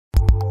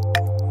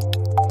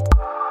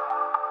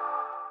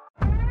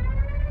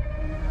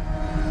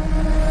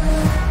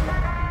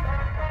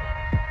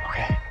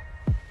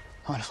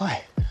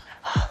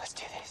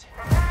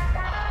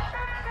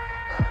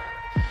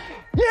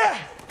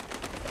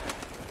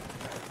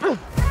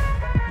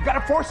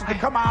gotta force it to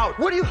come out.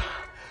 What do you...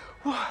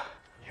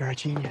 You're a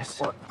genius.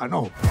 What? I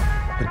know.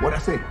 What'd I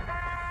say? No,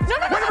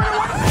 no, no, Wait, no, wait,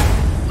 wait.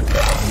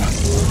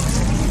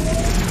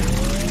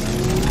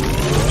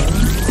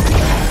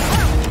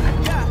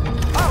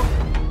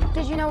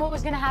 Did you know what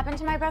was gonna happen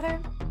to my brother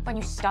when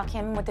you stuck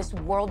him with this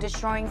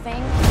world-destroying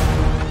thing?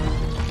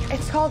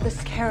 It's called the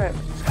Scarab.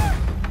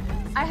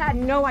 I had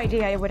no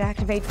idea it would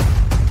activate.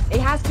 It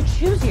has to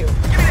choose you.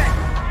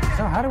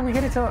 So how do we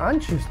get it to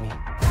unchoose me?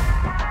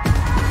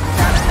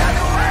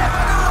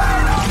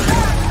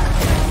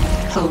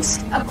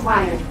 Host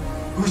acquired.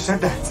 Who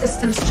said that?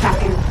 Systems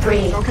checking.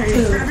 3, Okay, 2.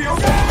 it's gonna be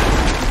okay.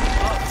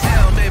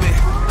 Uptown, baby.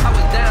 I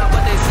was down,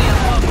 but they see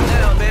I'm up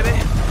down, baby.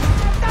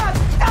 Stop!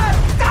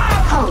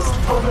 Host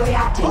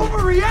overreacting.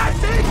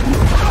 Overreacting?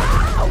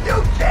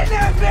 You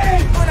kidnapped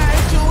me! When I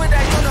hit you with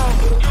that, you know.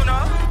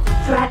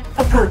 Threat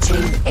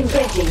approaching.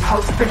 Engaging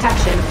host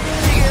protection.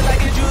 She get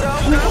like a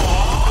judo.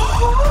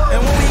 And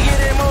when we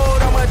get in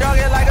mode, I'ma dog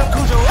it like I'm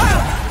Cujo.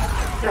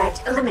 Threat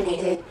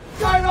eliminated.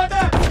 Sorry about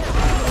that!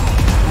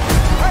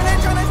 They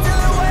tryna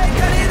steal away,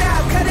 cut it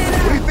out, cut it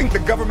out. What do you think the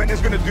government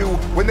is gonna do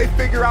when they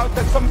figure out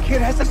that some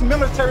kid has this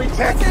military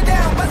tech? Bust it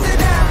down, bust it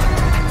down.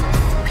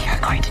 We are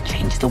going to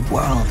change the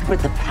world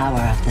with the power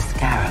of the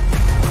Scarab.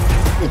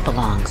 It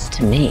belongs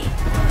to me.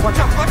 Watch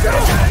out, watch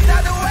out!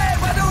 Not the way,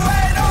 but the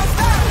way, don't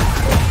stop.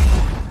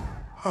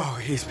 Oh,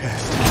 he's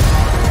pissed.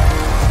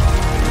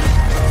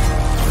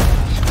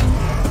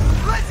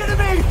 Listen to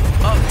me!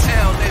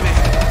 Uptown, baby.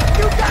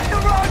 You got the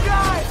wrong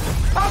guy!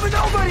 I'm a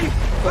nobody!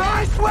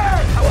 I swear!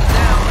 I was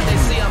down, but they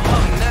see I'm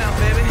up now,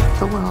 baby.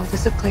 The world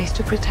is a place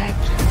to protect.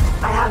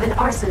 I have an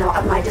arsenal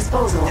at my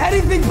disposal.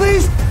 Anything,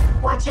 please!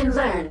 Watch and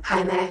learn,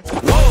 Jaime.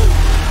 Whoa!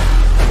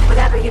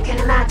 Whatever you can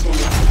imagine,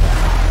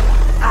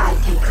 I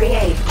can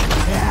create.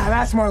 Yeah,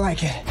 that's more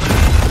like it.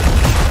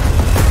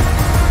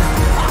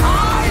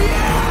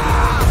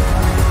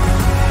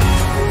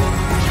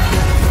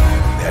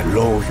 That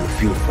love you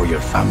feel for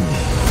your family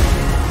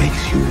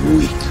makes you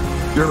weak.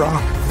 You're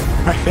wrong.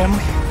 My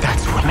family,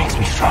 that's what makes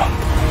me strong.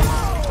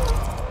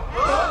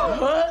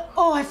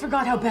 Oh, I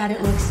forgot how bad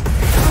it looks.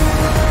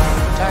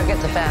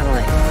 Target the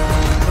family.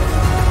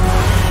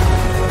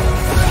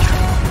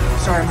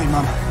 Sorry, my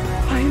mom.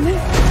 Jaime?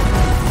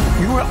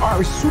 You are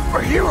a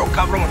superhero,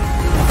 cabrón.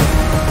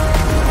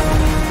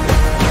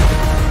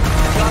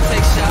 Y'all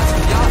take shots,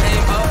 y'all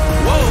aim up.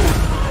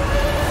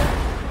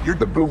 Whoa! You're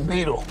the Blue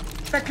Beetle.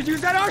 I could use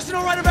that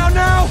arsenal right about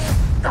now!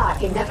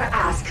 God, you never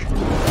ask.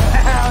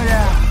 Hell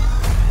yeah!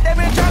 They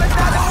been tryna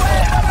stop the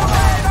way, but the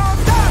way don't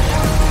stop.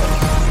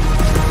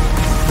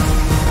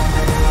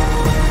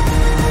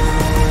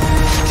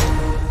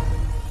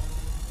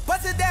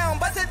 Bust it down,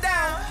 bust it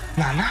down.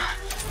 Nana?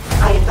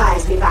 I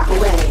advise we back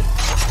away.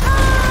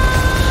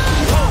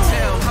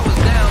 Uptown, I was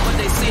down, but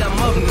they see I'm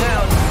up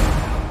now.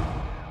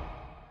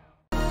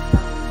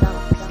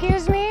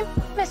 Excuse me,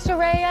 Mr.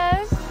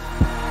 Reyes?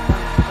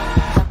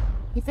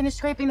 You finished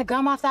scraping the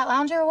gum off that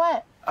lounger or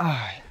what?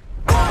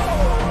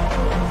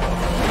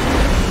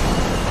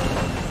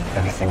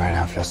 Everything right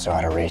now feels so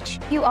out of reach.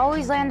 You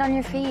always land on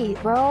your feet,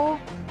 bro.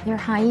 You're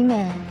Jaime.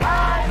 They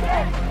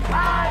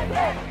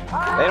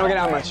don't get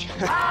out much.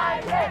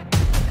 I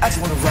just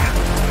wanna rock.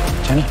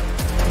 Jenny?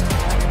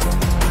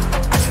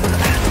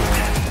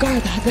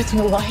 God, that's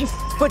your life.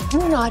 But do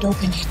not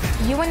open it.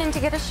 You went in to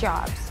get us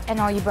jobs, and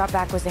all you brought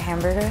back was a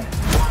hamburger?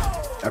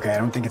 Okay, I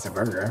don't think it's a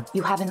burger.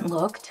 You haven't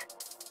looked?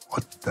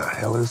 What the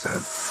hell is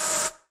that?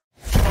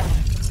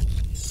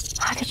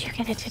 How did you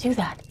get it to do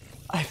that?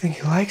 I think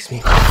he likes me.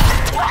 Get it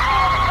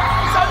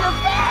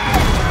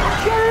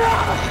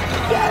out!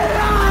 Get it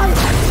out!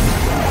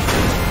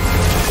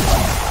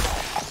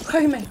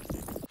 Jaime.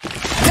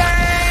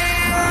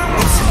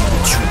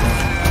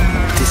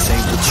 This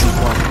ain't what you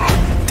want.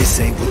 This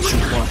ain't what you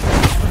want.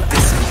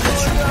 This ain't what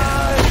you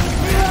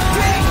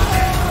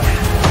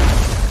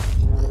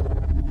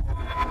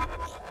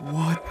want.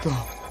 What the?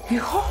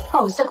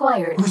 Host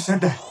acquired. Who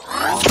said that?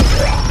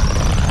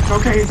 It's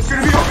okay, it's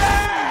gonna be okay!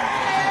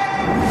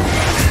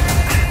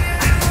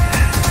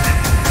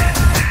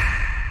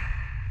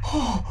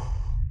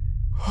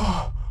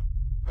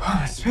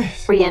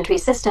 Space. Re-entry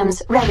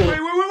systems ready. Wait,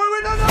 no!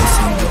 This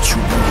ain't what you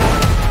want.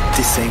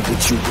 This ain't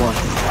what you want.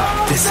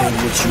 This ain't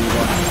what you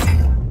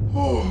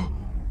want.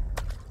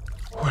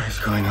 What is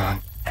going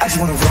on? I just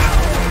wanna rock.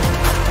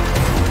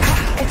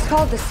 It's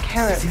called the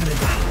Scarab.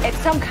 It's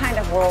some kind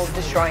of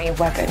world-destroying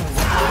weapon.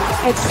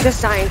 It's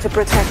designed to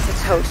protect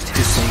its host.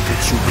 This ain't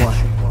what you want.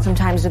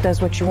 Sometimes it does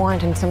what you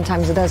want, and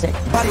sometimes it doesn't.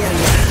 Body on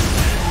you.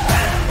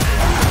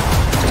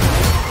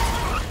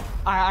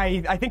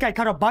 I think I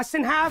cut a bus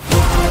in half.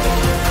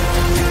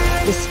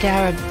 The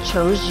Scarab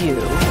chose you,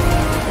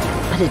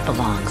 but it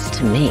belongs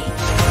to me.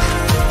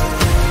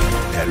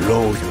 That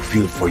love you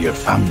feel for your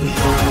family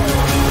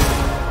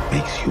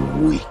makes you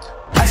weak.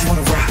 I just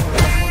wanna rock.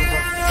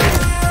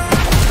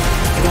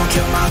 You gon'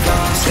 kill my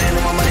dog,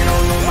 standing my money,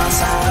 don't know my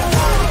side.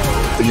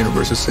 The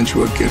universe has sent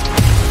you a gift,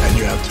 and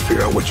you have to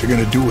figure out what you're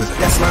gonna do with it.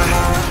 That's my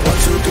mind. 1,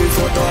 2, 3,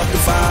 4, throw up to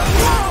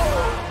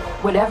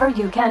 5. Whatever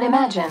you can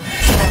imagine,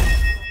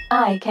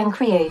 I can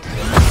create.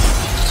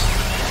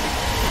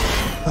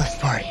 Let's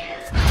party.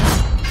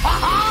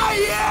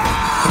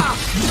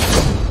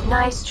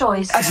 Nice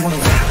choice. I just wanna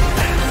rap.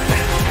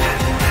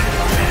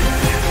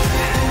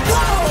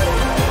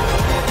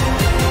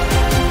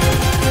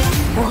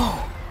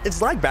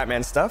 It's like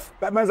Batman stuff.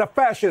 Batman's a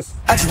fascist.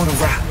 I just wanna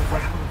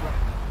rap.